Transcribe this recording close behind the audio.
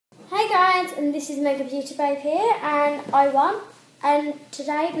Hey guys, and this is Mega Beauty Babe here, and I won. And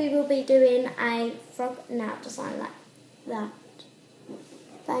today we will be doing a frog nail design like that.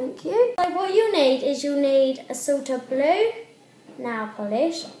 Thank you. So what you'll need is you'll need a sort of blue nail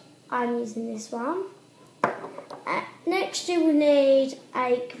polish. I'm using this one. Next you will need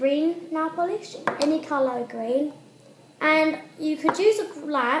a green nail polish, any colour green. And you could use a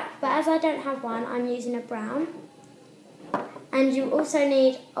black, but as I don't have one, I'm using a brown. And you also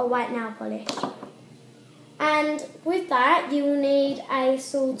need a white nail polish. And with that, you will need a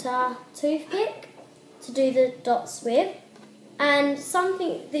sort of toothpick to do the dots with, and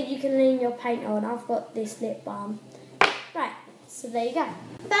something that you can lean your paint on. I've got this lip balm. Right, so there you go.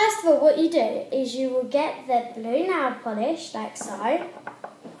 First of all, what you do is you will get the blue nail polish, like so.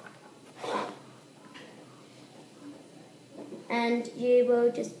 And you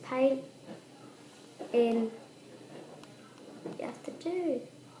will just paint in. You have to do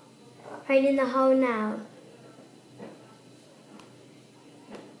painting the whole nail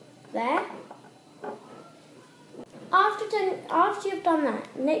there. After you've done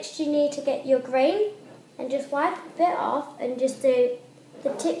that, next you need to get your green and just wipe a bit off and just do the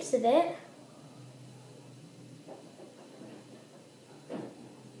tips of it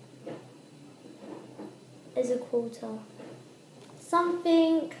as a quarter,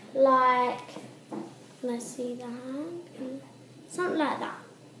 something like, let's see the hand, something like that.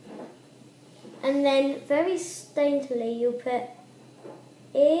 And then very daintily you'll put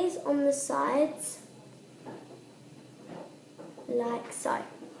ears on the sides, like so.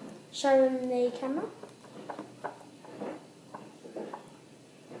 Show them the camera.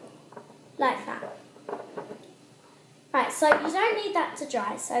 Like that. Right, so you don't need that to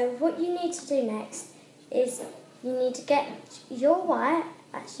dry. So what you need to do next is you need to get your white.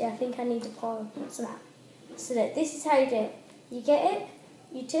 Actually, I think I need to pour some out. So that this is how you do it. You get it,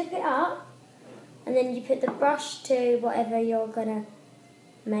 you tip it up, and then you put the brush to whatever you're gonna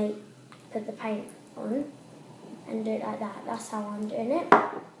put the paint on, and do it like that. That's how I'm doing it.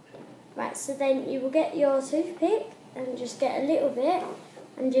 Right, so then you will get your toothpick and just get a little bit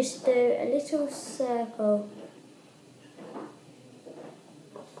and just do a little circle,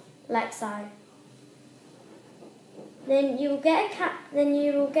 like so. Then you will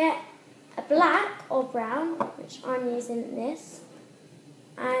get a black or brown, which I'm using this,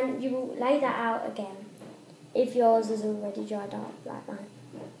 and you will lay that out again if yours is already dried up like mine.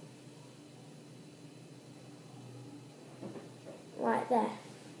 Right there.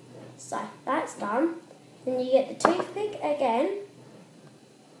 So that's done. Then you get the toothpick again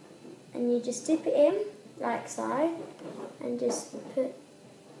and you just dip it in like so and just put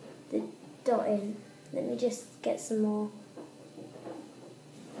the dot in. Let me just get some more.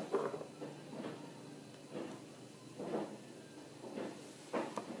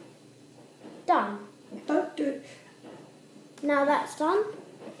 Done. Don't do it. Now that's done,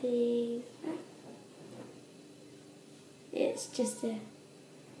 please. It's just a...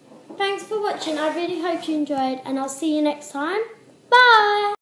 Thanks for watching. I really hope you enjoyed, and I'll see you next time. Bye!